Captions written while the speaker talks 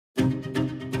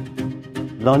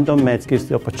London Met gives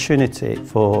the opportunity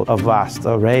for a vast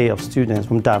array of students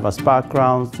from diverse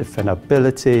backgrounds, different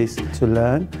abilities to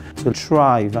learn, to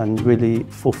thrive and really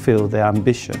fulfill their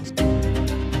ambitions.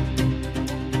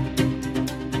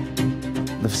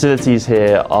 The facilities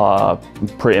here are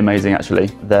pretty amazing actually.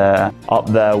 They're up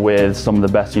there with some of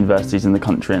the best universities in the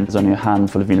country, and there's only a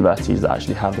handful of universities that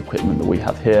actually have the equipment that we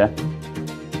have here.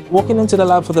 Walking into the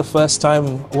lab for the first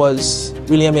time was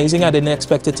really amazing. I didn't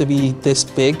expect it to be this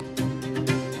big.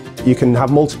 You can have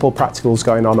multiple practicals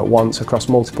going on at once across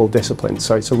multiple disciplines,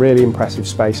 so it's a really impressive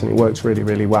space and it works really,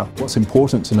 really well. What's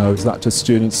important to know is that the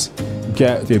students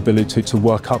get the ability to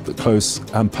work up close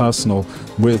and personal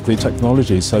with the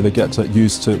technology, so they get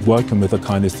used to working with the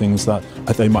kind of things that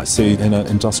they might see in an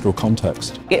industrial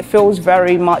context. It feels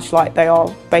very much like they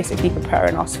are basically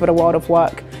preparing us for the world of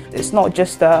work. It's not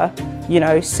just a,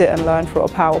 sit and learn through a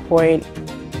PowerPoint.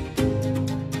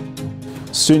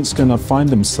 Students can find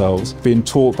themselves being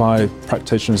taught by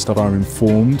practitioners that are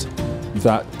informed,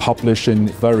 that publish in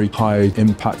very high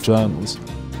impact journals.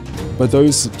 But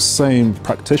those same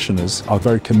practitioners are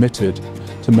very committed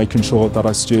to making sure that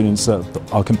our students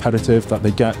are competitive, that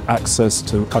they get access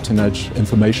to cutting edge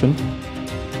information.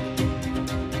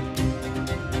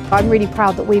 I'm really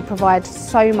proud that we provide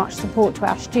so much support to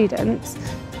our students,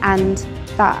 and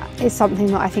that is something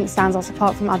that I think stands us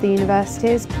apart from other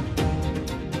universities.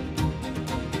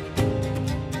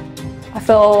 I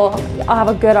feel I have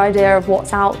a good idea of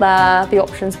what's out there, the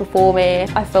options before me.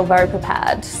 I feel very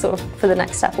prepared for the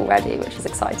next step already, which is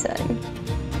exciting.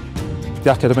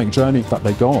 The academic journey that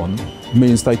they go on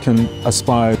means they can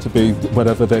aspire to be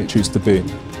whatever they choose to be.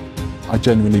 I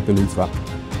genuinely believe that.